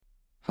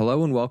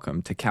Hello and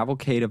welcome to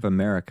Cavalcade of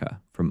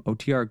America from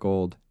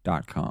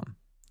OTRGold.com.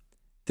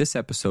 This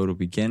episode will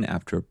begin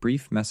after a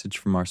brief message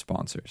from our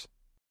sponsors.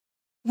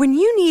 When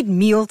you need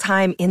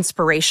mealtime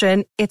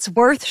inspiration, it's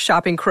worth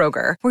shopping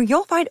Kroger, where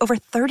you'll find over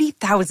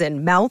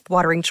 30,000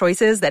 mouth-watering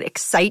choices that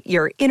excite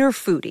your inner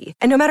foodie.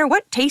 And no matter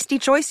what tasty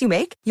choice you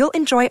make, you'll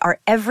enjoy our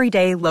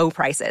everyday low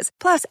prices,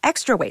 plus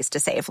extra ways to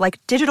save,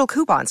 like digital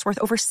coupons worth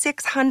over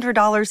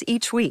 $600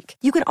 each week.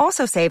 You can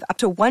also save up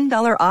to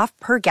 $1 off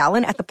per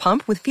gallon at the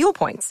pump with fuel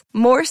points.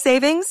 More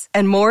savings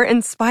and more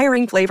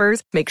inspiring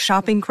flavors make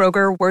shopping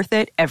Kroger worth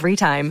it every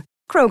time.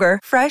 Kroger,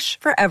 fresh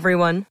for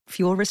everyone.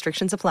 Fuel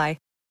restrictions apply.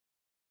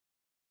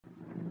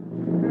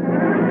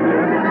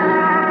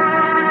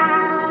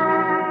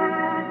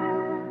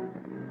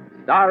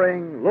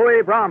 Starring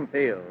Louis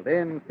Bromfield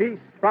in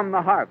Feast from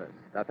the Harvest,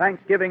 a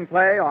Thanksgiving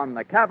play on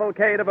the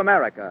Cavalcade of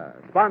America,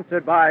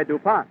 sponsored by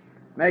DuPont,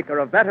 maker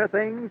of better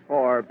things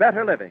for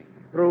better living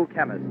through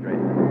chemistry.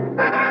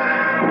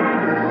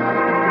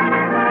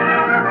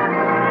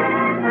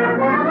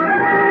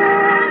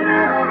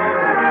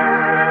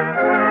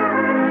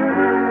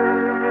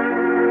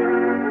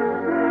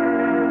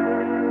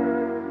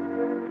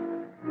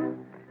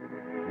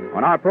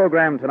 On our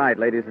program tonight,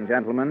 ladies and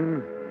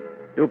gentlemen,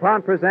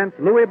 DuPont presents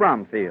Louis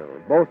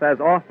Bromfield, both as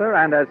author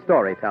and as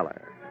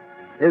storyteller.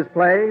 His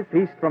play,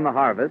 Feast from the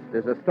Harvest,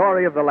 is a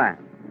story of the land.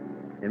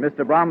 In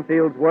Mr.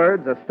 Bromfield's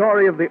words, a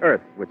story of the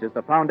earth, which is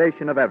the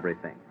foundation of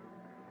everything.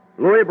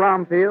 Louis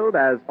Bromfield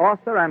as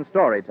author and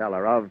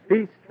storyteller of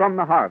Feast from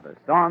the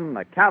Harvest on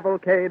the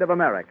Cavalcade of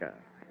America.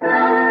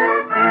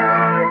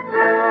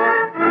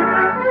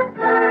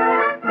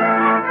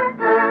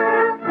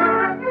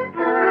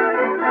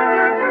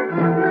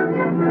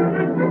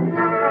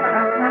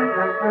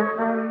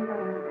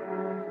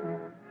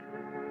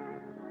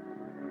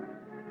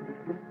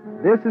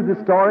 This is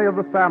the story of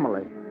a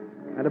family,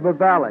 and of a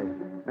valley,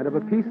 and of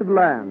a piece of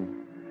land,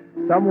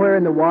 somewhere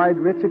in the wide,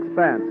 rich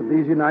expanse of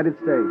these United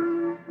States.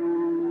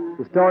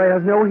 The story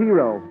has no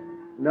hero,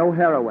 no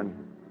heroine.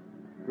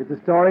 It's a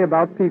story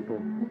about people.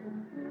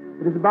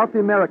 It is about the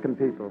American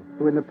people,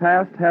 who in the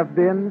past have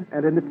been,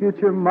 and in the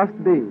future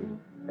must be,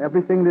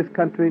 everything this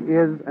country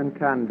is and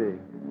can be.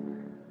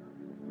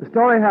 The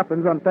story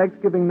happens on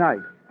Thanksgiving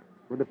night,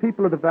 where the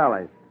people of the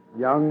valley,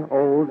 young,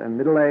 old, and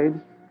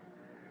middle-aged,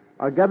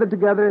 are gathered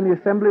together in the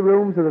assembly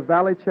rooms of the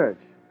Valley Church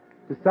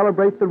to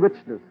celebrate the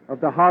richness of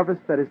the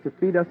harvest that is to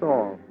feed us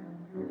all,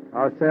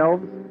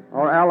 ourselves,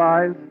 our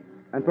allies,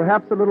 and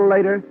perhaps a little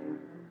later,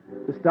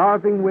 the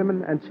starving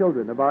women and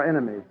children of our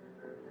enemies.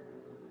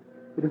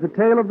 It is a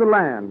tale of the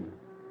land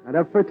and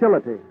of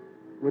fertility,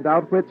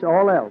 without which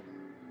all else,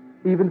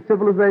 even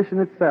civilization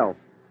itself,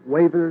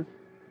 wavers,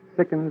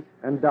 sickens,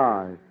 and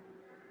dies.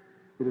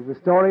 It is the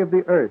story of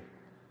the earth,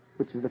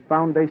 which is the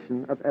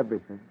foundation of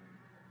everything.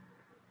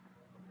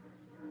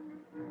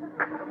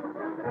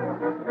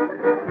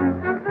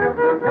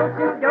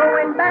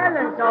 Doing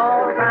balance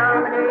all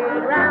round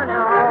and round and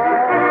all.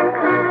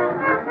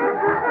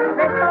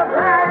 Little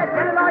black,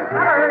 little white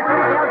color,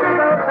 some gals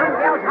jingle, some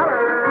gals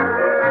holler.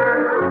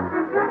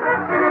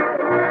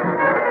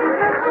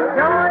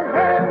 Don't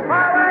hang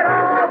forward,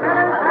 all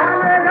balance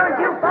louder, don't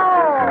you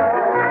fall.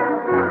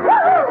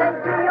 Take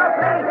to your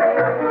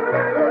places.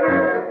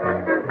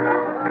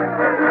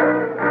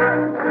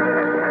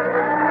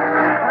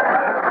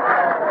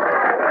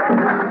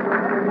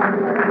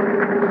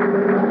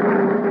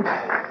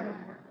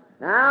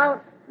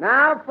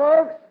 Now,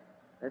 folks,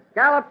 there's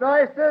scalloped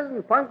oysters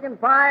and pumpkin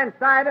pie and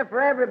cider for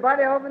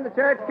everybody over in the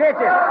church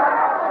kitchen.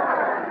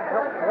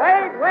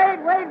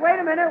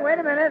 Wait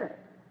a minute.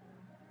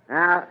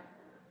 Now,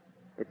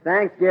 it's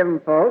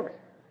Thanksgiving, folks,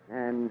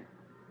 and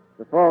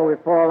before we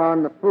fall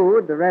on the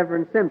food, the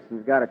Reverend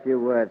Simpson's got a few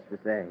words to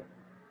say.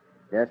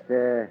 Just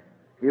a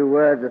few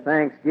words of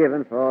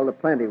Thanksgiving for all the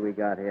plenty we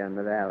got here in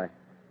the valley.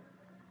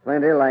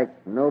 Plenty like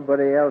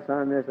nobody else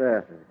on this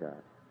earth has got.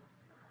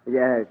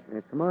 Yeah,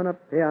 come on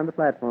up here on the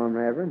platform,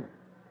 Reverend.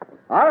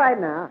 All right,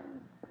 now.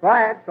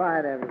 Quiet,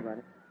 everybody.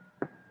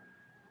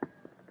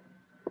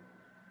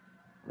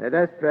 Let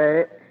us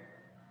pray.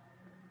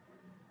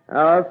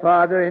 Our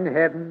Father in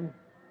heaven,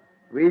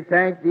 we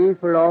thank Thee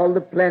for all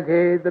the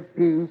plenty, the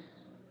peace,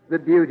 the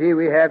beauty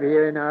we have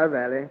here in our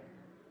valley,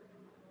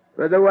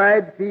 for the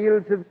wide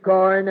fields of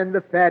corn and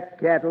the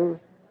fat cattle,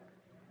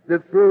 the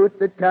fruit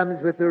that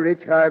comes with the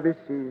rich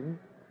harvest season.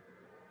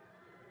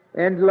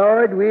 And,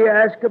 Lord, we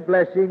ask a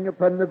blessing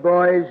upon the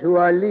boys who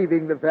are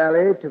leaving the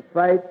valley to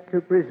fight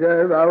to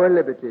preserve our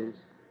liberties.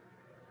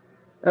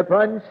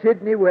 Upon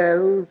Sidney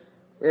Wells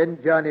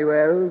and Johnny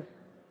Wells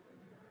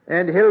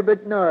and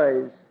Hilbert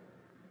Noyes,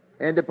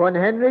 and upon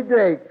Henry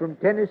Drake from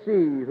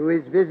Tennessee, who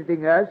is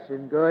visiting us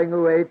and going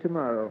away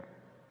tomorrow.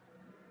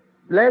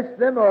 Bless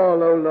them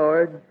all, O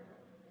Lord,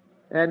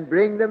 and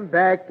bring them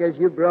back as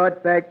you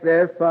brought back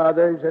their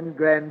fathers and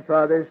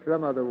grandfathers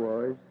from other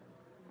wars.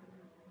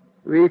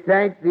 We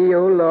thank Thee,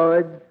 O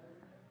Lord,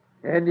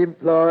 and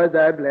implore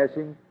Thy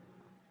blessing.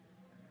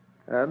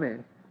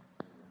 Amen.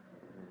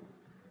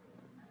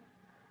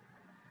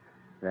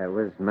 That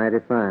was mighty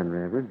fine,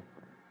 Reverend.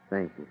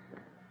 Thank you,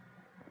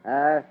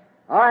 sir.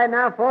 All right,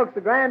 now, folks,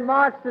 the grand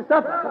march to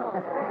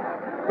supper.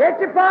 Get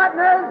your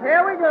partners.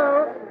 Here we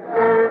go.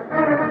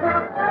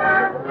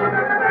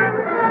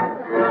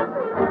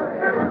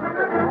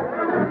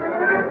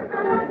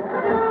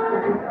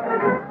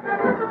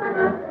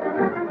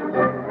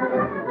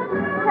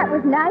 That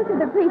was nice of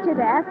the preacher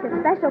to ask a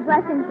special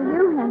blessing for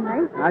you,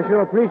 Henry. I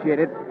sure appreciate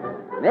it.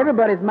 And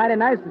everybody's mighty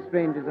nice to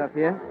strangers up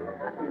here.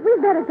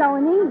 We'd better go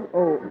and eat.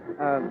 Oh,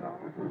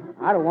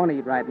 I don't want to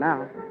eat right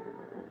now.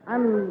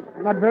 I'm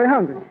not very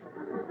hungry.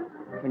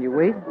 Can you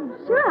wait?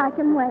 Sure, I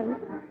can wait.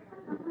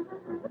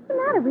 What's the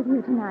matter with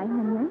you tonight,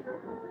 Henry?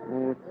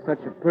 Oh, it's such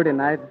a pretty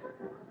night.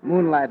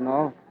 Moonlight and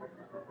all.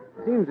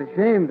 Seems a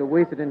shame to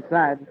waste it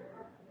inside.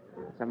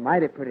 It's a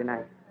mighty pretty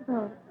night.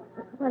 Well,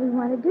 what do you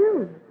want to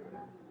do?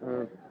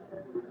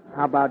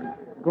 How about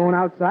going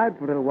outside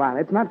for a little while?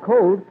 It's not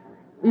cold.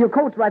 Your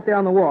coat's right there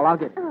on the wall. I'll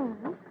get it.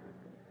 Oh.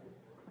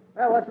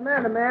 Well, what's the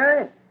matter,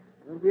 Mary?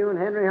 Aren't you and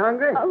Henry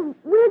hungry? Oh,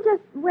 we're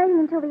just waiting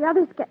until the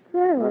others get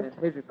served.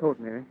 Here's your coat,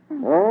 Mary.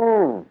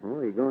 Oh,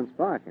 you're going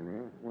sparking,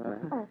 eh?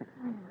 Well,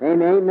 ain't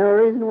no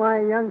reason why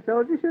a young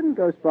soldier shouldn't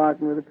go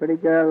sparking with a pretty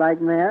girl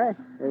like Mary.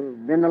 There's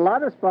been a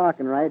lot of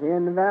sparking right here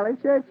in the Valley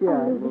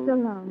churchyard. Oh, leave us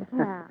alone,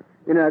 pal.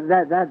 You know,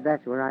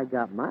 that's where I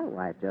got my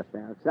wife, just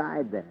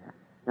outside there.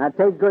 Now,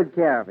 take good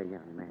care of her,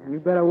 young man. You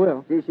bet I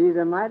will. She's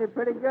a mighty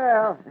pretty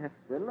girl.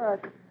 Good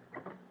luck.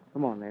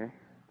 Come on, Mary.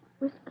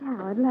 Wish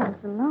Cal had let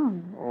us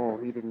alone. Oh,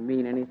 he didn't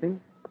mean anything.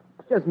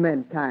 It's just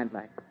mankind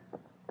like.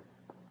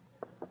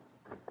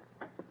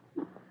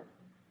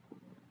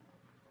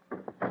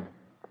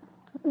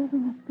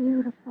 Isn't it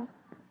beautiful?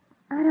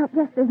 I don't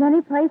guess there's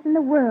any place in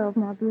the world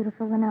more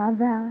beautiful than our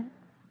valley.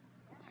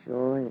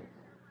 Sure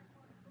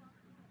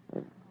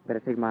is.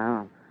 Better take my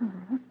arm.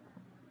 Mm-hmm.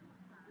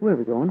 Where are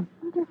we going?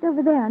 Just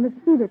over there under the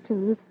cedar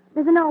tree.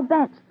 There's an old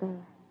bench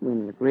there.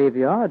 In the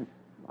graveyard.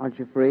 Aren't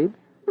you afraid?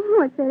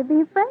 What's there to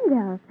be afraid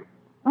of?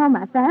 All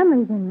my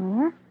family's in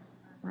there.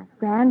 My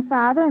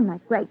grandfather and my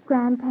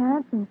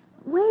great-grandparents, and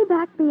way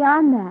back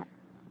beyond that.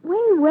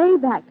 Way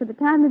back to the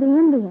time of the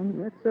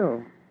Indians. That's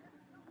so.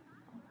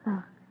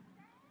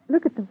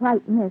 Look at the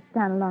white mist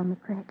down along the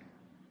creek.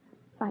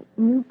 Like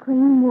new,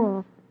 clean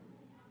wool.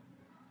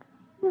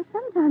 You know,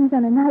 sometimes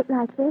on a night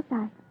like this,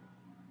 I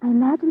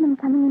imagine them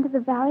coming into the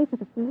valley for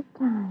the first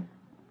time.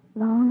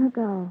 Long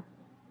ago.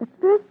 The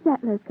first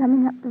settlers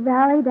coming up the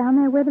valley down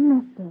there where the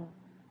mist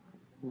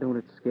is. Don't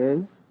it scare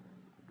you?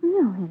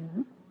 No,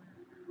 Henry.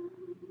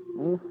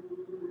 Oh,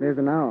 there's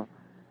an owl.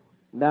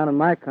 Down in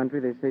my country,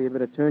 they say you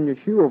better turn your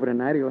shoe over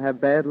tonight or you'll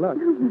have bad luck.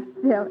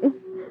 Silly.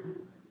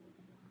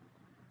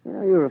 You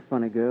know, you're a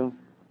funny girl.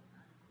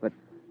 But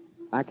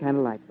I kind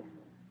of like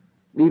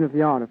that. Even if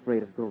you aren't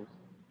afraid of ghosts.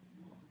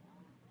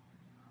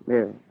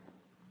 Mary.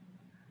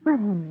 What,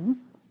 Henry?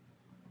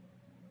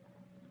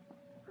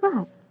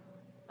 What?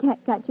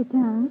 Cat got your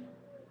tongue?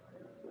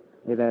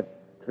 Hear that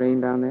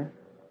train down there?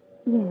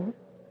 Yes.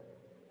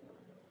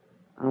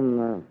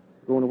 I'm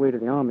going away to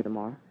the army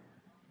tomorrow.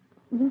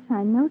 Yes,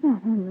 I know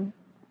that, Henry.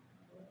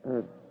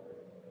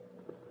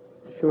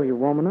 Sure you're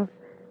warm enough?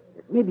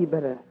 Maybe you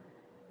better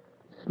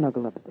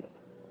snuggle up a bit.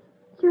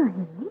 Sure,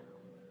 Henry.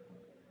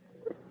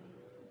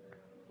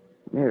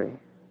 Mary.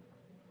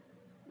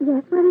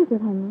 Yes, what is it,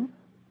 Henry?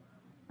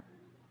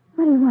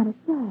 What do you want to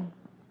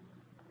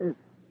say?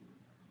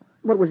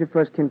 What was your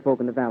first kinfolk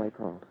in the valley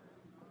called?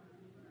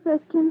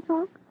 First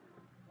kinfolk?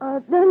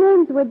 Their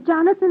names were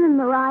Jonathan and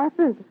Mariah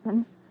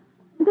Ferguson.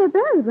 They're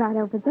buried right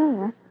over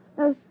there.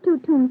 Those two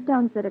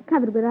tombstones that are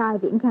covered with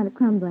ivy and kind of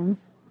crumbling.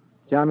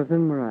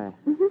 Jonathan, Mariah.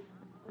 Mm-hmm.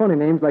 Funny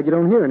names like you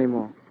don't hear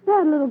anymore. They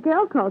had a little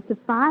girl called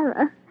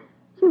Sapphira.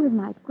 She was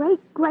my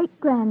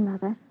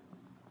great-great-grandmother.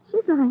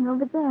 She's lying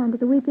over there under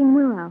the weeping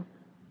willow.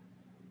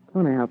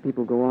 Funny how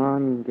people go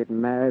on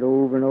getting married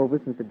over and over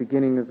since the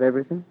beginning of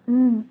everything.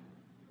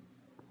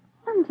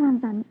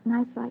 Sometimes on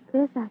nights like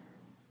this, I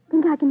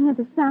think I can hear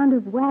the sound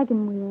of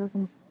wagon wheels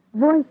and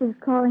voices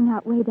calling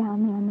out way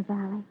down there in the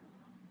valley.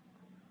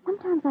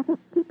 Sometimes I think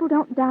people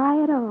don't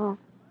die at all.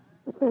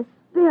 That their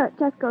spirit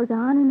just goes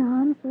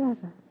on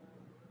forever.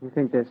 You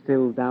think they're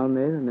still down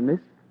there in the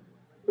mist?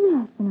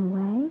 Yes, in a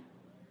way.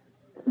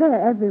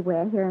 They're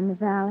everywhere here in the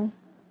valley.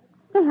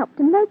 They help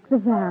to make the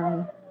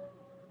valley.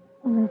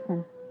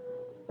 Listen,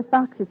 the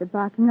foxes are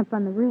barking up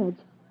on the ridge.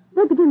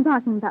 They begin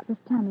barking about this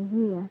time of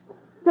year.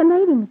 The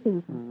mating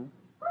season.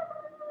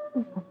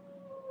 Listen.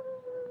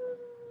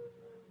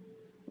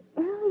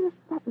 The earliest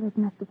settlers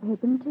must have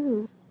heard them,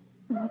 too,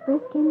 when they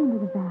first came into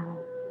the valley.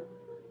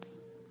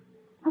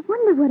 I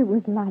wonder what it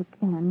was like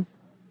then.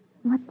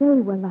 What they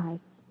were like,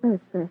 those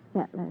first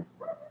settlers.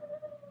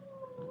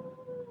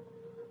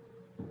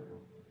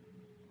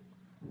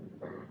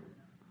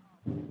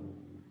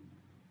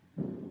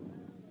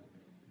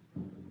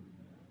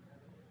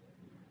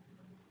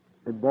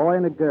 A boy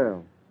and a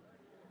girl,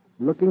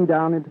 looking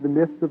down into the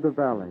mists of the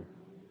valley,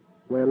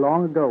 where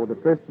long ago the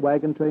first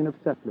wagon train of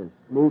settlers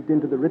moved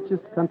into the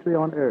richest country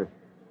on earth.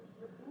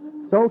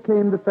 So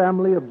came the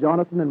family of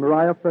Jonathan and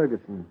Mariah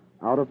Ferguson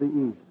out of the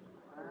east.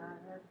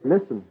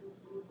 Listen.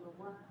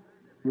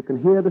 You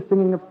can hear the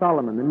singing of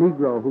Solomon, the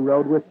Negro who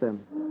rode with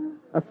them,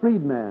 a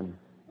freedman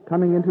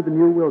coming into the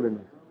new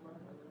wilderness.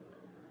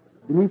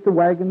 Beneath the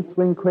wagon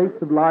swing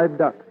crates of live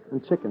ducks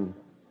and chickens,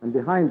 and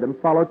behind them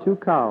follow 2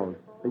 cows,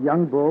 a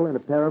young bull and a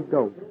pair of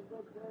goats.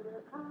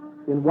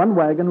 In one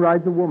wagon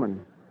rides a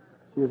woman.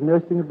 She is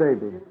nursing a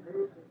baby.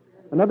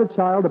 Another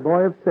child, a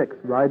boy of 6,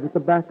 rides at the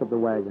back of the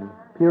wagon,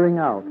 peering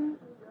out.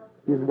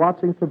 He is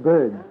watching for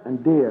birds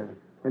and deer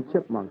and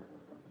chipmunks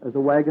as the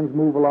wagons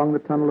move along the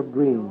tunnel of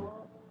green,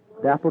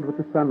 dappled with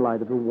the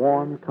sunlight of the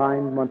warm,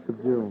 kind months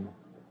of June.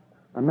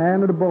 A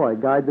man and a boy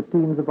guide the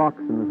teams of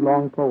oxen with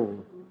long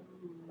poles.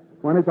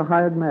 One is a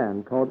hired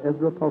man called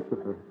Ezra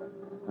Pulsifer,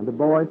 and the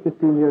boy,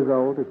 15 years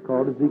old, is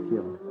called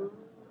Ezekiel.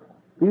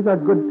 These are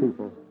good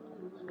people,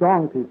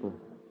 strong people,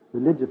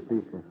 religious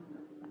people.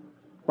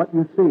 What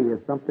you see is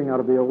something out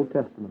of the Old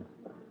Testament.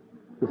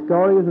 The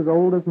story is as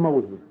old as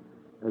Moses,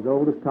 as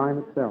old as time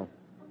itself.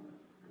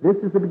 This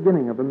is the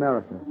beginning of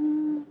America.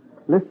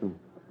 Listen.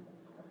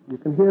 You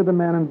can hear the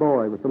man and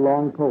boy with the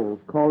long poles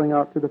calling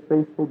out to the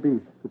faithful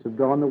beasts which have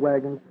drawn the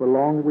wagons for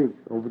long weeks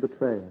over the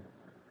trail.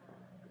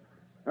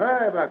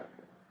 Hi, Buck.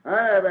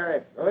 Hi,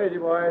 Barry. Go easy,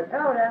 boys.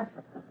 Hello there.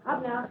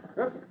 Up now.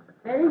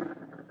 Ready?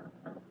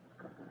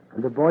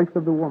 And the voice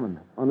of the woman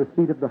on the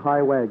seat of the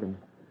high wagon,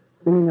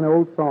 singing an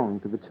old song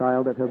to the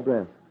child at her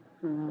breast.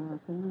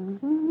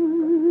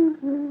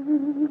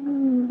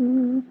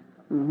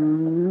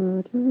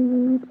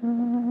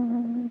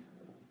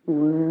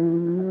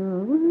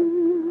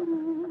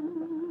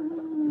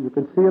 You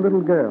can see a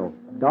little girl,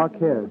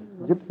 dark-haired,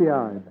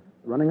 gypsy-eyed,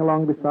 running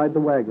along beside the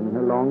wagon in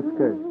her long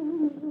skirt.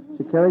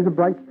 She carries a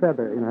bright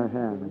feather in her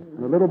hand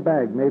and a little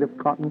bag made of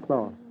cotton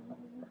cloth.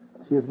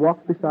 She has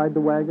walked beside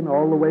the wagon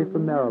all the way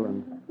from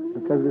Maryland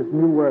because this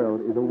new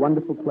world is a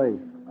wonderful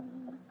place,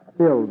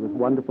 filled with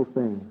wonderful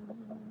things.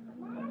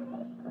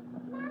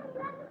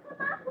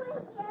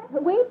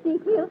 Wait,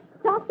 Ezekiel.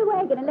 Stop the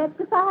wagon and let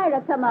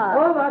Sapphira come up.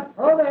 Hold up.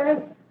 Hold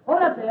there.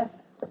 Hold up there.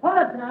 Hold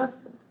up now.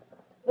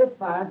 It's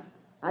fine.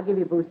 I'll give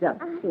you a boost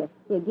up. Here,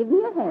 give me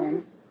your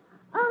hand.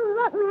 Oh,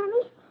 look,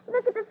 Mammy.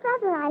 Look at the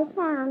feather I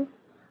found.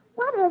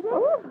 What is it?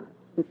 Oh,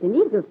 it's an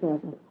eagle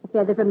feather. A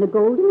feather from the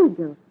golden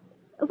eagle.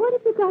 What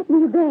have you got in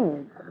your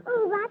bag?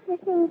 Oh, lots of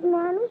things,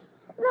 Mammy.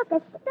 Look,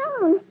 a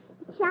stone.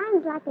 It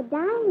shines like a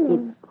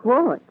diamond. It's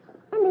quartz.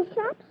 And a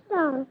sharp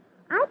stone.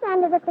 I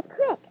found it at the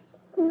creek.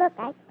 Look,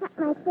 I cut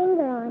my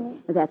finger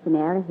on it. That's an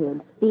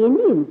arrowhead. The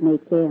Indians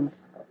make them.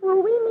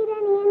 Will we meet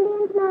any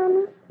Indians,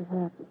 Mommy?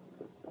 Perhaps.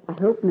 I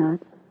hope not.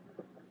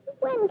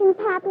 When can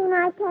Pappy and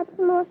I catch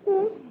some more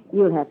fish?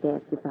 You'll have to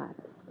ask your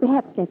father.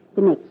 Perhaps that's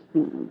the next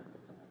stream.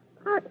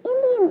 Are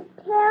Indians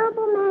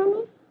terrible,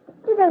 Mammy?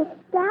 Do they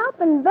scalp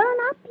and burn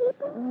up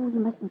people? Oh, you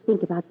mustn't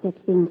think about such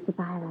things,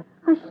 Sapphira.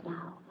 Hush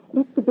now.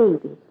 Let the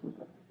baby sleep.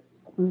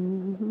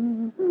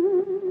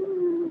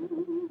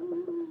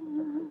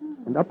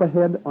 And up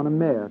ahead on a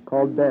mare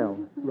called Belle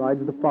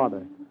rides the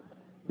father.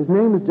 His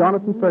name is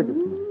Jonathan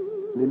Ferguson,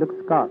 and he looks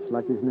Scotch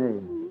like his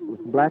name,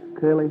 with black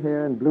curly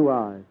hair and blue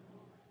eyes.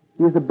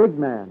 He is a big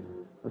man,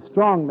 a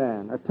strong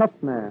man, a tough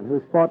man who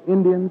has fought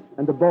Indians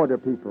and the border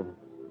people.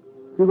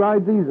 He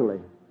rides easily,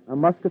 a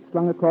musket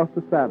slung across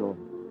the saddle,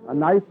 a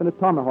knife and a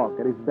tomahawk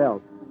at his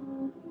belt.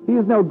 He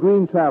is no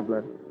green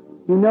traveler.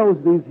 He knows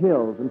these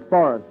hills and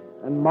forests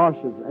and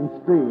marshes and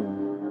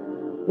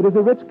streams. It is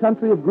a rich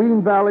country of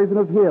green valleys and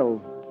of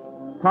hills,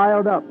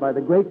 piled up by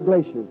the great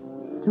glaciers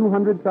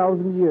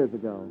 200,000 years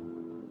ago.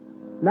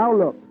 Now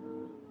look,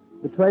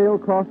 the trail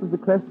crosses the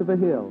crest of a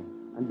hill,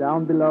 and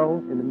down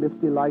below, in the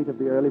misty light of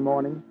the early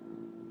morning,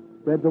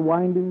 spreads a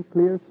winding,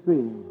 clear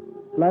stream,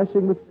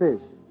 flashing with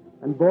fish,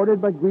 and bordered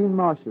by green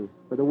marshes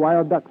where the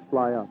wild ducks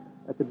fly up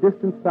at the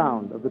distant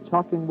sound of the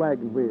chalking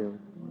wagon wheels.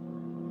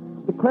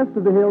 At the crest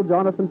of the hill,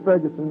 Jonathan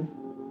Ferguson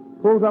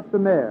pulls up the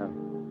mare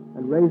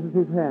and raises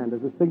his hand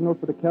as a signal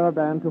for the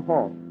caravan to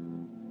halt.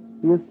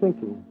 He is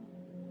thinking.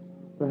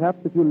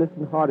 Perhaps if you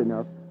listen hard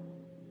enough,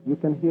 you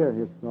can hear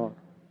his thoughts.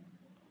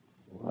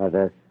 What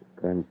a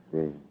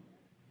country.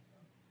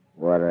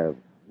 What a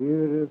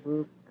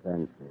beautiful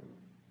country.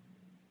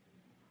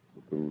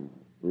 You can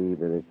see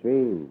by the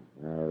trees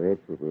how rich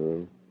it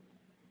is.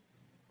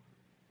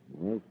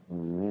 Makes a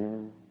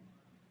man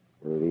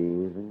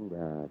believe in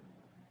God.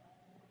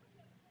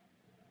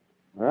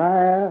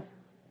 Mariah,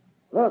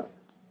 look,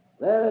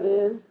 there it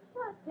is.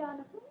 What,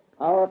 Jonathan?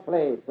 Our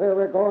place, where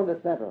we're going to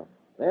settle.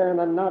 There in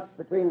the notch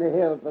between the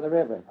hills by the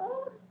river.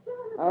 Oh,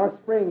 Jonathan. Our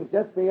spring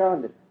just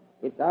beyond it.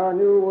 It's our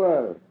new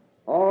world.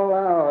 All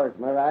ours,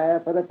 Mariah,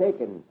 for the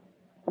taking.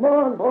 Come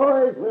on,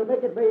 boys. We'll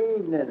make it by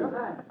evening.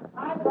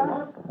 Hi,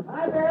 John.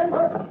 Hi, Ben.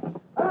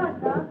 Come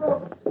on, John.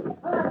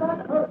 Come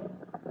on, John.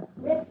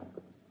 Sit,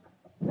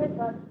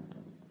 John.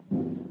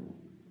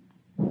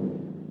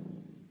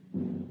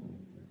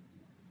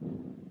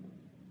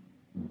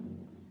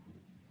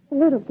 The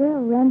little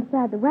girl ran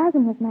beside the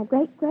wagon with my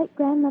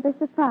great-great-grandmother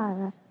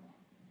Sapphira.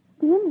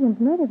 The Indians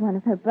murdered one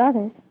of her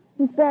brothers.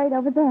 He's buried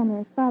over there near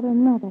his father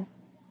and mother.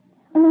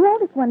 And the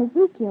oldest one,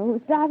 Ezekiel, who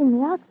was driving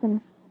the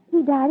oxen,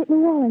 he died at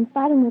New Orleans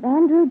fighting with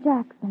Andrew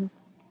Jackson.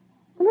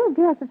 The little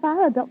girl,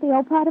 Sapphira, built the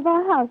old part of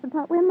our house, the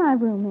part where my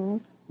room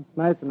is. It's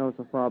nice to know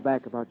so far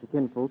back about your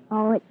kinfolk.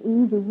 Oh, it's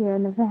easy here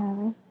in the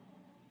valley.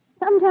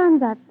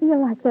 Sometimes I feel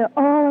like they're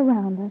all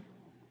around us,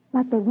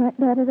 like they weren't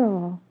dead at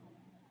all.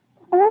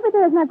 And over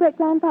there is my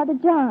great-grandfather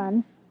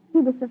John.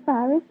 He was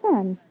Sapphira's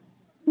son.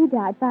 He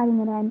died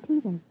fighting at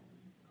Antietam.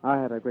 I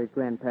had a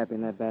great-grandpappy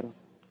in that battle.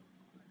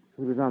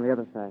 He was on the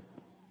other side.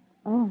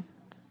 Oh.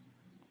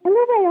 And there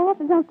way off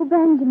is Uncle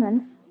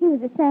Benjamin. He was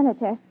a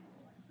senator.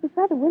 His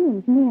brother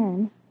William's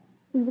nearing.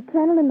 He was a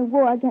colonel in the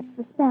war against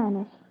the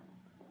Spanish.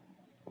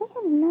 They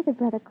had another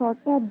brother called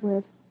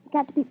Edward. He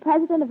got to be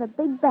president of a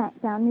big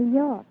bank down New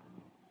York.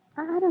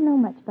 I don't know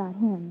much about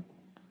him.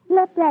 He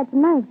left Dad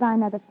tonight to buy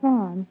another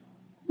farm.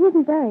 He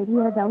isn't buried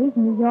here, though. He's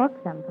in New York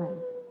someplace.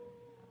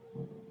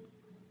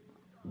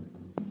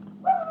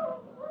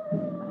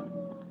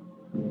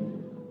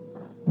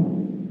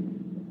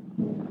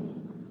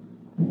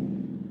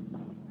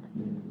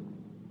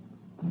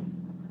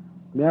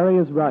 Mary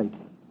is right.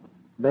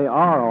 They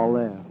are all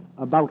there,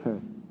 about her,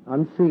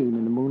 unseen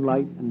in the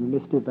moonlight and the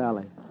misty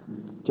valley.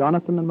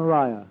 Jonathan and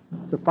Maria,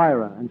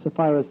 Sapphira and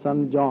Sapphira's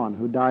son John,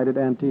 who died at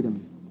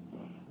Antietam,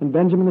 and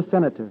Benjamin the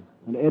senator,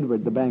 and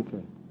Edward the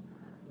banker.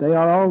 They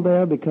are all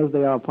there because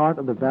they are part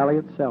of the valley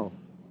itself,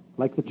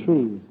 like the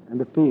trees and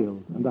the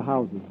fields and the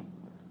houses.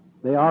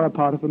 They are a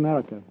part of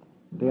America.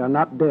 They are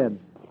not dead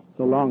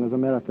so long as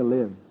America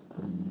lives.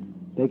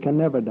 They can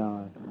never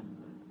die.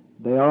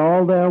 They are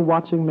all there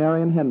watching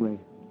Mary and Henry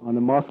on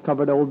the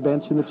moss-covered old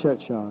bench in the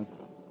churchyard.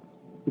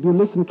 If you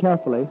listen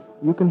carefully,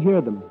 you can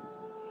hear them.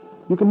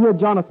 You can hear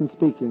Jonathan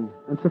speaking,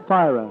 and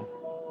Sapphira,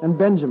 and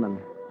Benjamin,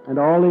 and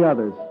all the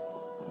others,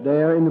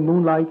 there in the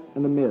moonlight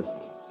and the mist.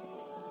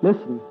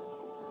 Listen.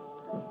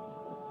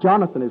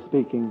 Jonathan is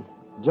speaking.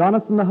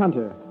 Jonathan the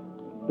hunter,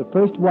 the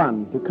first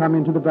one to come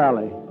into the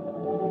valley.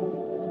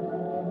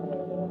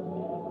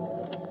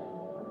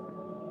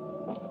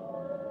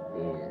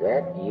 Is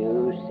that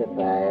you,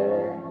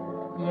 Sapphira?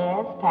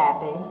 Yes,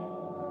 Pappy.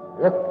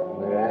 Look,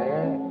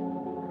 Maria.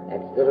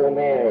 That's little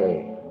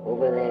Mary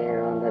over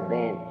there on the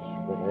bench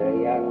with her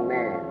young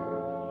man.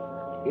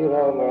 You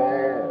know,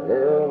 Maria,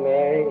 little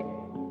Mary,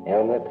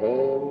 Elmer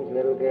Payne's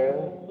little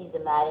girl. He's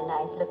a mighty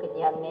nice-looking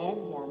young man,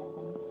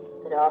 Jonathan,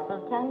 but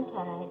awful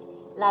tongue-tied,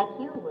 like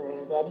you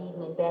were that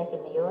evening back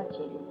in the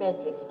orchard in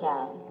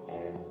Frederickstown.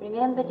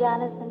 Remember,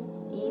 Jonathan,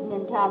 the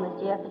evening Thomas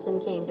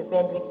Jefferson came to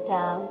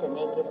Frederickstown to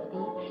make his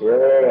speech?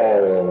 Sure, I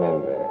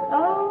remember.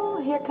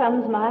 Oh, here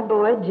comes my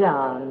boy,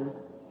 John.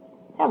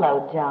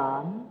 Hello,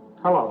 John.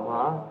 Hello,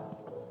 Ma.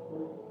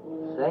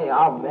 Say,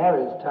 our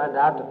Mary's turned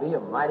out to be a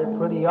mighty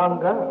pretty young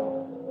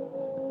girl.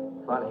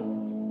 Funny.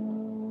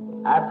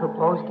 I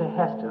proposed to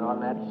Hester on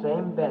that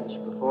same bench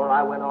before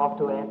I went off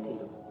to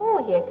Antietam.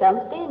 Oh, here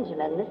comes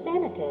Benjamin, the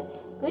senator.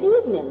 Good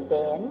evening,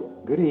 Ben.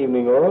 Good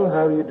evening, all.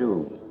 How do you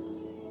do?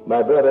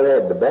 My brother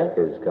Ed, the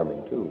banker, is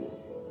coming, too.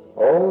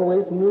 All the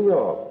way from New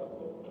York.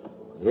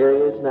 Here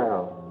he is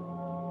now.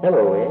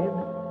 Hello, Ed.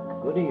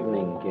 Good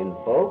evening,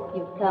 kinfolk.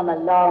 You've come a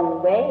long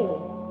way.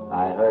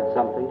 I heard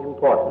something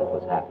important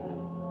was happening.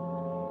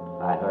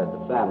 I heard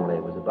the family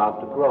was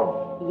about to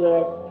grow.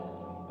 Yes,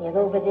 they're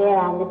over there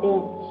on the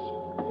bench.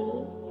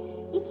 See?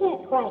 He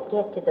can't quite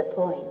get to the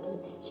point, and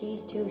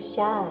she's too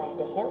shy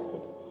to help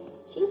it.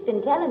 She's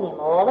been telling him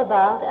all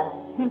about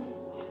us.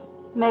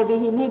 Maybe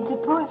he needs a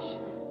push.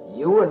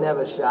 You were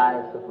never shy,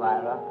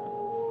 Sapphira.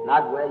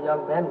 Not where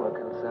young men were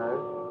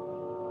concerned.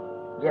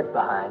 Get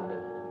behind me.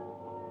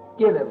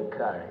 Give him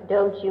courage.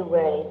 Don't you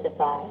worry,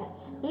 Sapphira.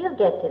 He'll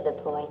get to the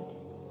point.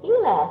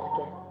 He'll ask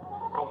her.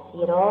 I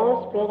see it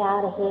all spread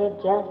out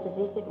ahead just as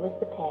if it was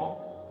the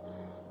past.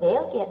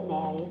 They'll get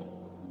married,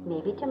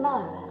 maybe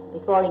tomorrow,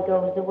 before he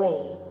goes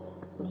away.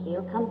 And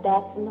he'll come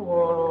back from the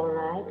war all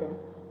right, and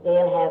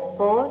they'll have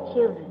 4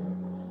 children.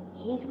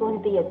 He's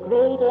going to be a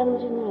great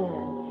engineer,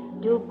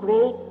 do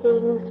great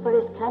things for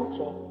his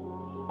country.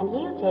 And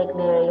he'll take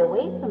Mary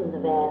away from the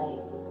valley.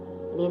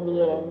 And in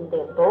the end,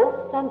 they'll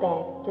both come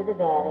back to the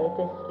valley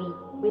to sleep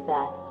with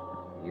us.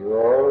 You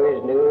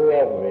always knew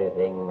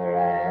everything,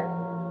 Maria.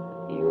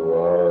 You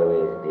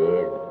always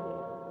did.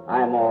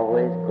 I'm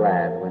always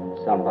glad when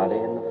somebody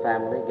in the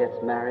family gets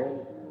married,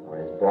 or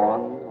is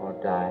born, or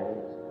dies.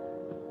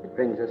 It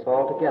brings us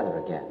all together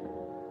again.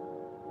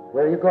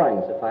 Where are you going,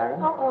 Sapphira?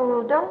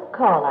 Oh, don't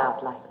call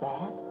out like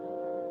that.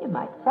 You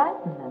might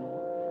frighten them.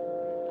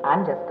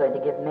 I'm just going to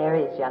give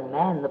Mary's young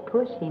man the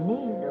push he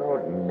needs.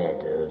 Don't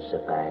meddle,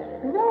 Sapphira.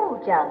 No,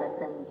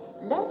 Jonathan.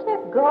 Let her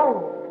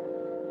go.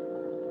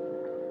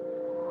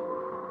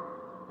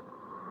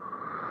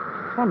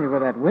 Funny where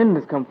that wind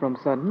has come from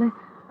suddenly,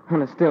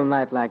 on a still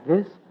night like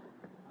this,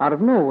 out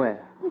of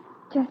nowhere.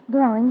 It's just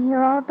blowing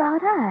here all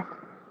about us.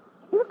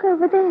 Look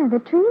over there. The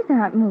trees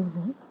aren't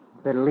moving.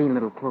 Better lean a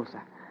little closer.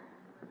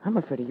 I'm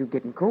afraid of you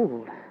getting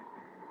cold.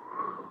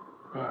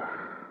 There.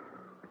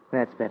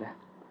 That's better.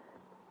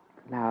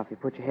 Now, if you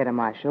put your head on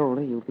my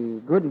shoulder, you'll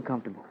be good and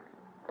comfortable.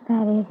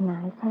 That is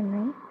nice,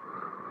 Henry.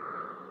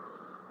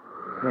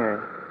 Mary,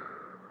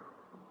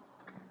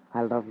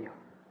 I love you.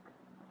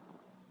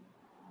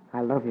 I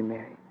love you,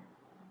 Mary.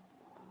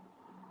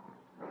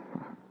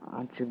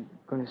 Aren't you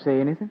going to say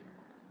anything?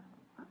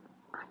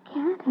 I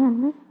can't,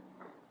 Henry.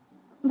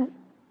 But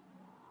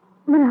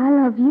I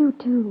love you,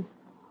 too.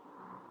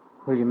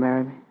 Will you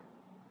marry me?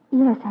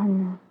 Yes,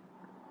 Henry.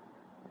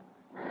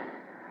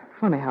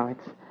 Funny how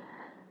it's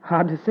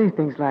hard to say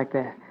things like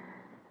that.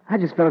 I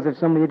just felt as if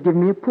somebody had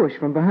given me a push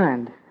from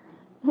behind.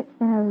 It's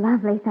been a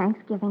lovely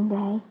Thanksgiving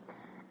Day.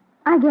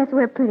 I guess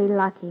we're pretty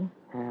lucky.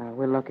 Yeah,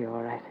 we're lucky,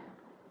 all right.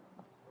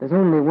 There's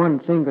only one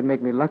thing could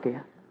make me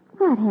luckier.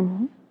 What,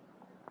 Henry?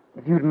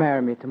 If you'd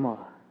marry me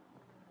tomorrow,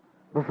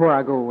 before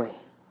I go away.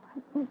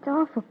 It's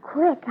awful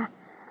quick.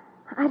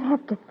 I'd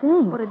have to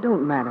think. But it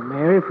don't matter,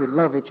 Mary, if we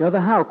love each other,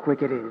 how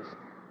quick it is.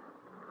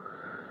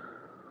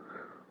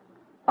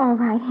 All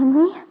right,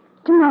 Henry.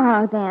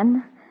 Tomorrow,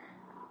 then.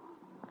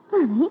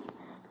 Funny.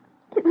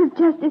 It was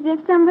just as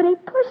if somebody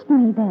pushed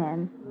me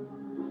then.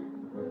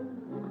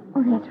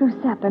 Oh, they're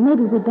through supper.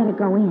 Maybe we'd better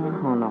go in.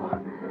 Oh, no.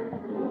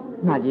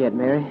 Not yet,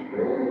 Mary.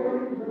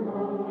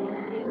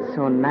 It's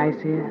so nice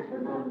here.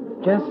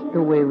 Just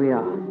the way we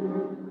are.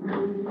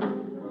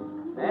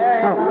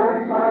 Mary! Oh.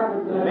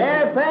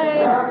 Mary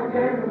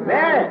Payne!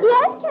 Mary!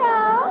 Yes,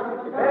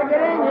 Carol? You better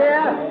get in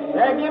here.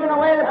 They're giving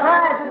away the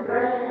prizes.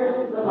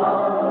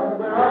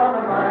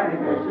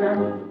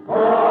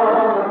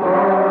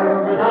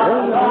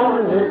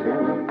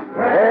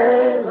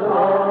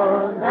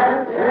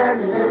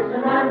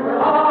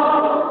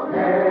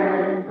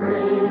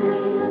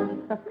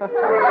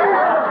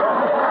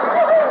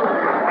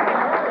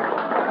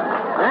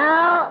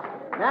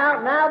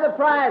 Now the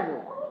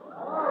prizes.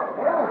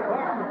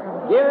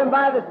 Given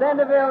by the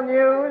Centerville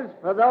News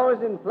for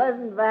those in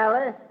Pleasant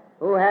Valley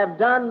who have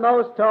done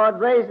most toward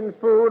raising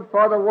food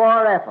for the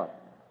war effort.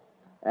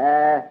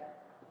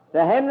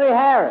 To Henry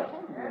Harris,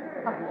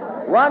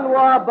 1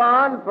 war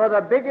bond for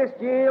the biggest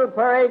yield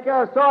per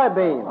acre of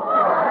soybeans.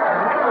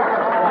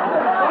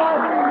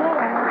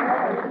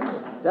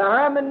 To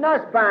Herman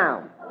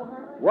Nussbaum,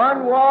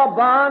 1 war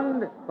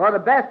bond for the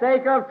best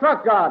acre of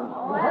truck garden.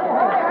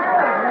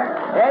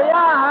 Here you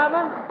are,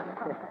 Herman.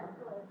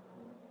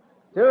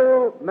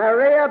 To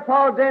Maria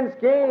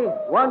Poldinsky,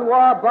 1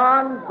 war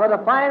bond for the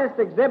finest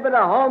exhibit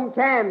of home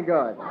canned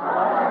goods.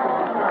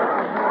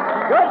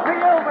 Good for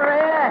you,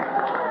 Maria.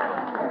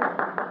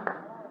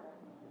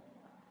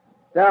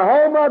 To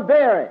Homer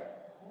Beery,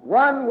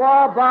 1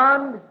 war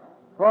bond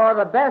for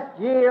the best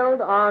yield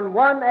on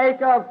 1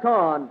 acre of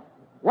corn.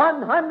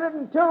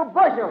 102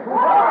 bushels.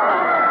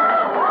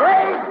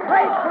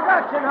 Great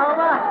production,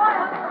 Homer.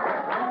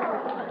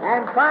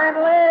 And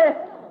finally,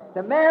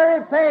 to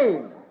Mary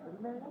Payne,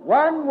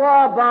 1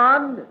 war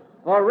bond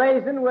for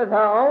raising with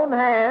her own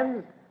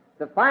hands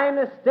the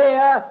finest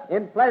steer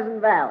in Pleasant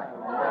Valley.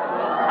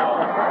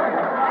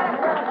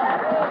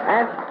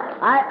 And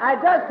I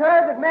just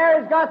heard that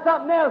Mary's got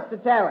something else to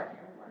tell us.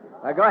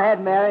 Well, go ahead,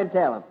 Mary, and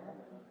tell him.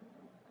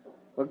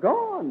 Well, go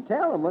on,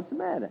 tell him. What's the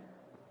matter?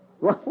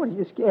 What are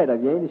you scared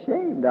of? You ain't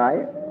ashamed, are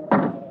you?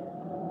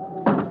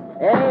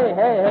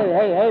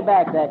 Hey,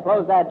 back there.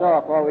 Close that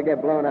door before we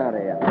get blown out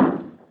of here.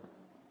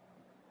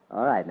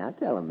 All right, now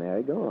tell him,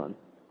 Mary. Go on.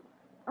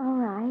 All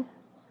right.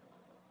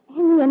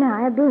 Henry and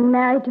I are being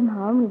married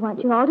tomorrow, and we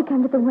want you all to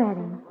come to the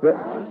wedding.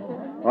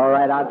 All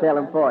right, I'll tell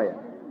him for you.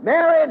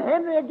 Mary and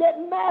Henry are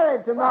getting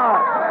married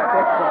tomorrow.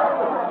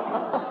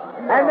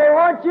 And they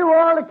want you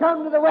all to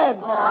come to the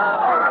wedding.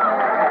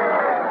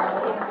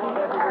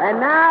 And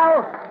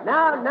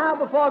now,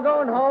 before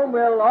going home,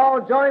 we'll all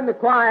join the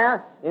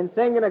choir in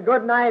singing a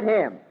good night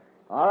hymn.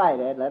 All right,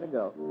 Ed, let it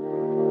go.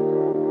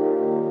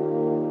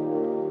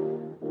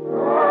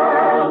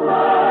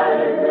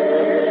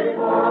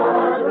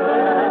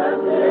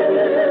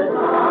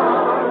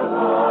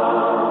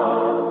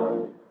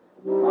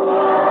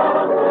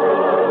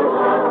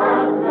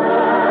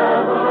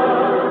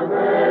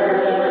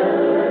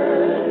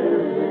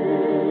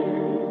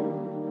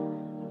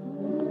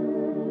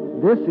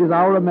 This is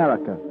our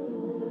America,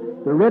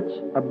 the rich,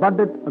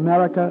 abundant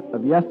America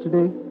of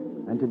yesterday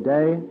and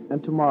today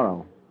and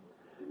tomorrow.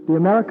 The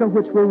America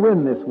which will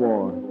win this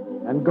war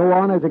and go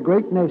on as a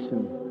great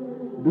nation,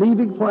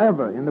 believing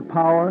forever in the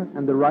power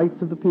and the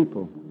rights of the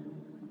people.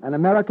 An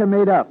America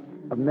made up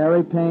of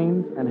Mary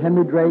Paynes and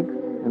Henry Drakes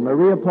and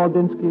Maria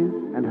Poldinsky's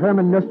and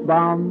Herman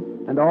Nussbaums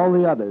and all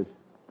the others.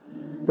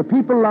 The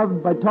people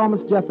loved by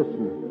Thomas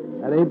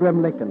Jefferson and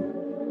Abraham Lincoln.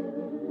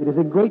 It is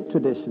a great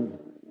tradition,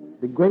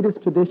 the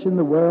greatest tradition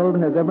the world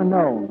has ever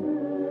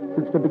known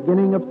since the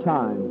beginning of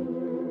time.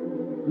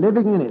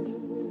 Living in it,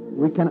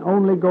 we can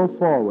only go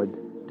forward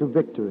to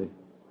victory.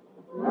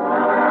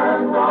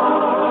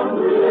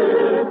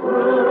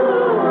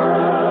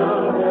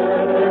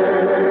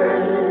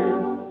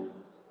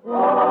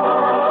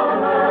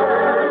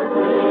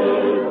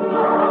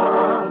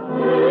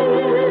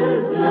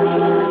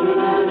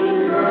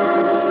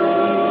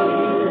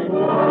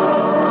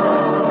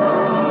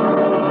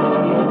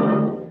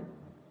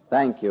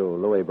 Thank you,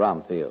 Louis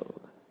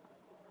Bromfield.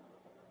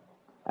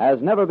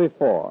 As never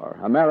before,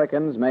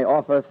 Americans may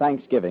offer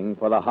thanksgiving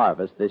for the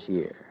harvest this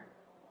year.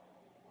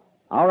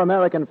 Our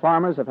American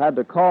farmers have had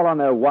to call on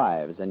their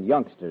wives and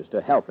youngsters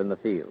to help in the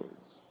fields.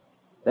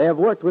 They have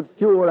worked with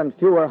fewer and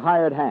fewer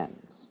hired hands.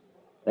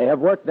 They have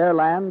worked their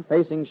land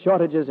facing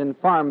shortages in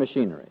farm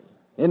machinery,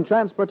 in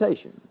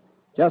transportation,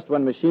 just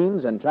when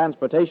machines and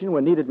transportation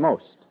were needed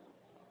most.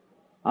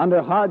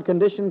 Under hard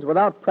conditions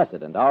without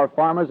precedent, our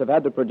farmers have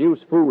had to produce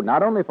food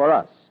not only for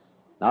us,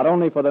 not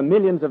only for the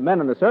millions of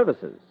men in the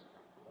services,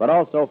 but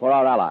also for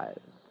our allies.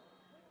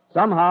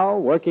 Somehow,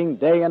 working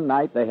day and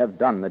night, they have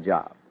done the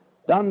job,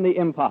 done the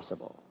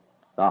impossible.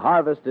 The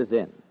harvest is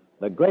in,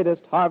 the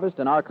greatest harvest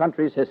in our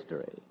country's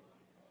history.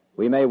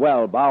 We may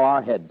well bow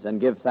our heads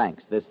and give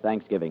thanks this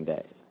Thanksgiving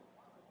Day.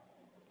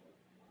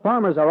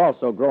 Farmers are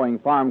also growing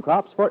farm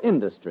crops for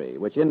industry,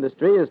 which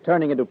industry is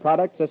turning into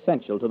products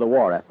essential to the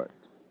war effort.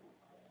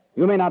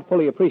 You may not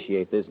fully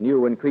appreciate this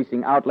new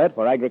increasing outlet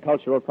for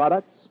agricultural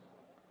products.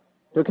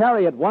 To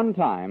carry at one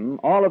time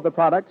all of the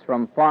products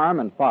from farm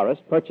and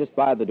forest purchased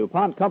by the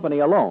DuPont Company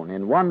alone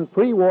in one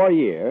pre-war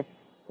year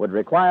would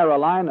require a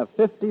line of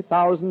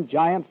 50,000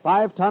 giant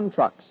 5-ton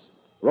trucks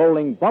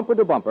rolling bumper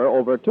to bumper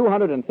over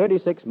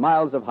 236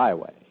 miles of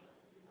highway.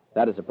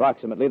 That is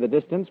approximately the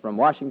distance from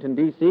Washington,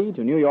 D.C.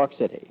 to New York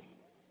City.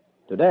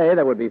 Today,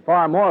 there would be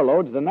far more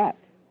loads than that,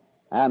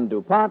 and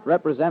DuPont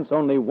represents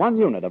only one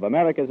unit of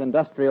America's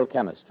industrial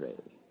chemistry.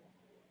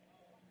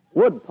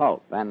 Wood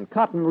pulp and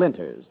cotton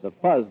linters, the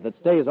fuzz that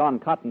stays on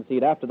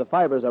cottonseed after the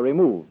fibers are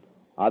removed,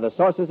 are the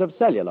sources of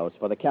cellulose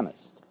for the chemist.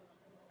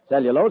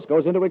 Cellulose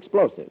goes into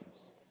explosives,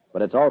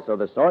 but it's also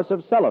the source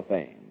of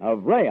cellophane,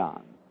 of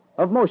rayon,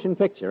 of motion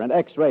picture and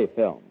X-ray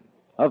film,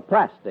 of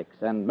plastics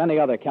and many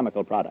other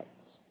chemical products.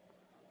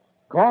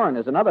 Corn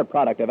is another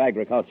product of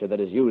agriculture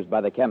that is used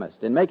by the chemist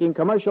in making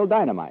commercial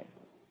dynamite,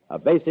 a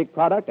basic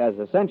product as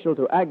essential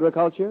to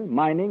agriculture,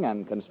 mining,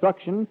 and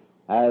construction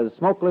as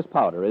smokeless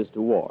powder is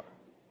to war.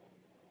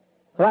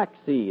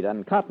 Flaxseed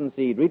and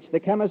cottonseed reach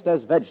the chemist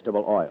as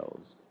vegetable oils,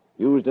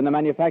 used in the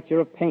manufacture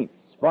of paints,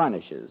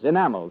 varnishes,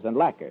 enamels, and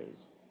lacquers,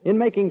 in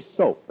making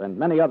soap and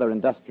many other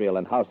industrial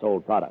and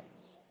household products.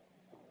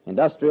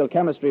 Industrial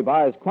chemistry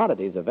buys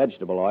quantities of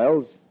vegetable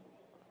oils.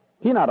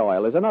 Peanut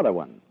oil is another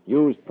one,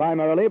 used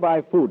primarily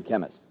by food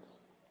chemists.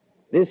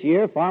 This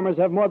year, farmers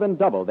have more than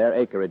doubled their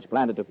acreage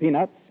planted to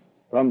peanuts,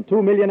 from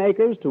 2 million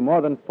acres to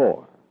more than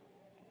 4.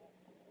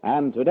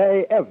 And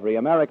today, every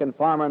American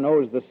farmer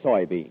knows the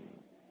soybean.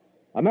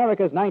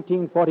 America's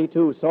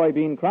 1942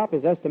 soybean crop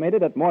is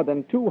estimated at more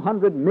than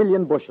 200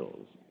 million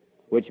bushels,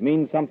 which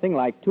means something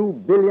like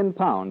 2 billion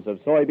pounds of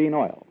soybean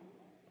oil.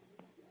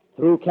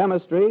 Through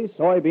chemistry,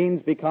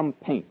 soybeans become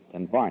paint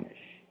and varnish,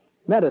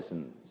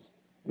 medicines,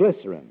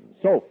 glycerin,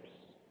 soaps,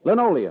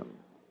 linoleum,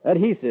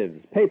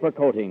 adhesives, paper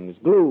coatings,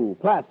 glue,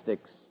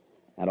 plastics,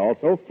 and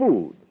also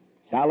food,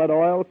 salad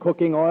oil,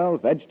 cooking oil,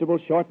 vegetable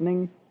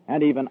shortening,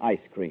 and even ice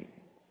cream.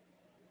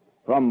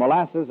 From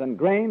molasses and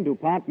grain,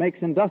 DuPont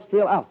makes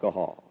industrial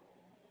alcohol.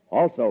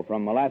 Also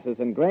from molasses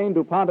and grain,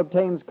 DuPont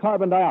obtains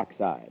carbon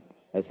dioxide,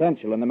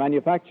 essential in the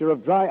manufacture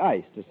of dry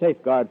ice to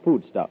safeguard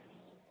foodstuffs.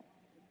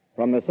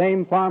 From the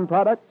same farm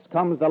products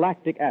comes the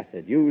lactic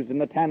acid used in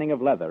the tanning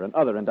of leather and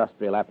other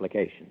industrial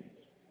applications.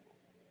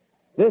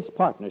 This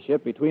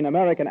partnership between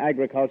American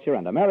agriculture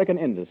and American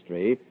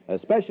industry,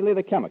 especially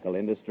the chemical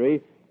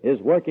industry, is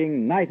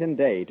working night and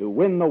day to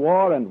win the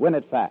war and win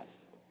it fast.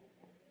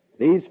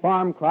 These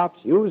farm crops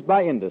used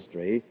by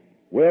industry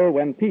will,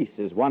 when peace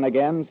is won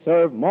again,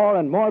 serve more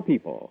and more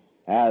people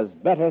as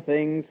better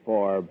things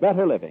for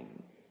better living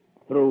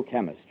through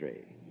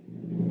chemistry.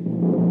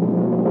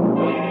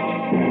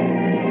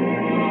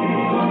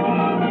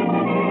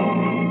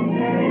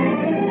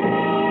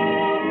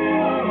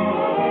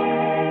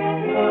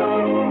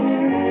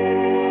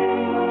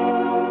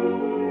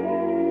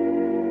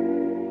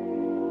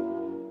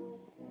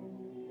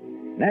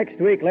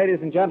 Next week, ladies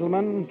and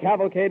gentlemen,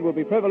 Cavalcade will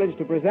be privileged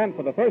to present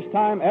for the first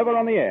time ever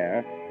on the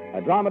air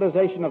a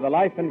dramatization of the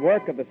life and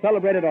work of the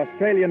celebrated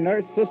Australian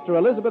nurse, Sister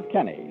Elizabeth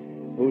Kenny,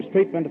 whose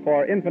treatment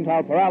for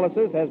infantile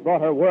paralysis has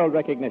brought her world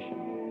recognition.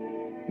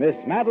 Miss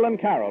Madeline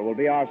Carroll will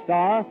be our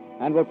star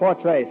and will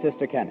portray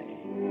Sister Kenny.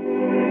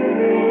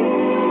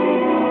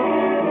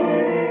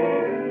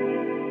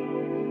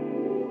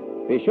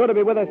 Be sure to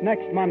be with us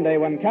next Monday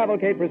when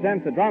Cavalcade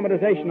presents a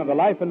dramatization of the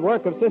life and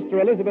work of Sister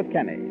Elizabeth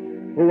Kenny,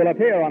 who will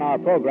appear on our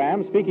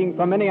program speaking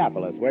from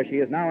Minneapolis, where she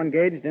is now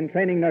engaged in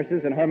training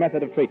nurses in her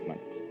method of treatment.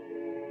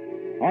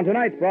 On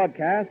tonight's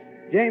broadcast,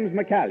 James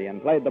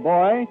McCallion played the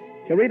boy,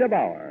 Charita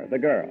Bauer, the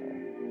girl.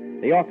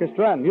 The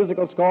orchestra and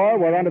musical score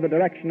were under the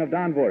direction of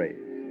Don Voorhees.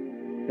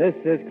 This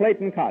is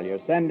Clayton Collier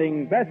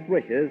sending best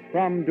wishes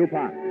from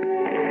DuPont.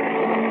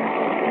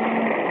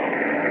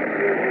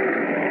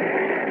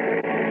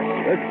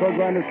 This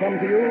program has come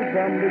to you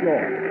from New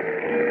York.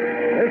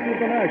 This is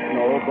the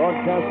National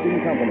Broadcasting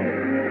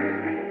Company.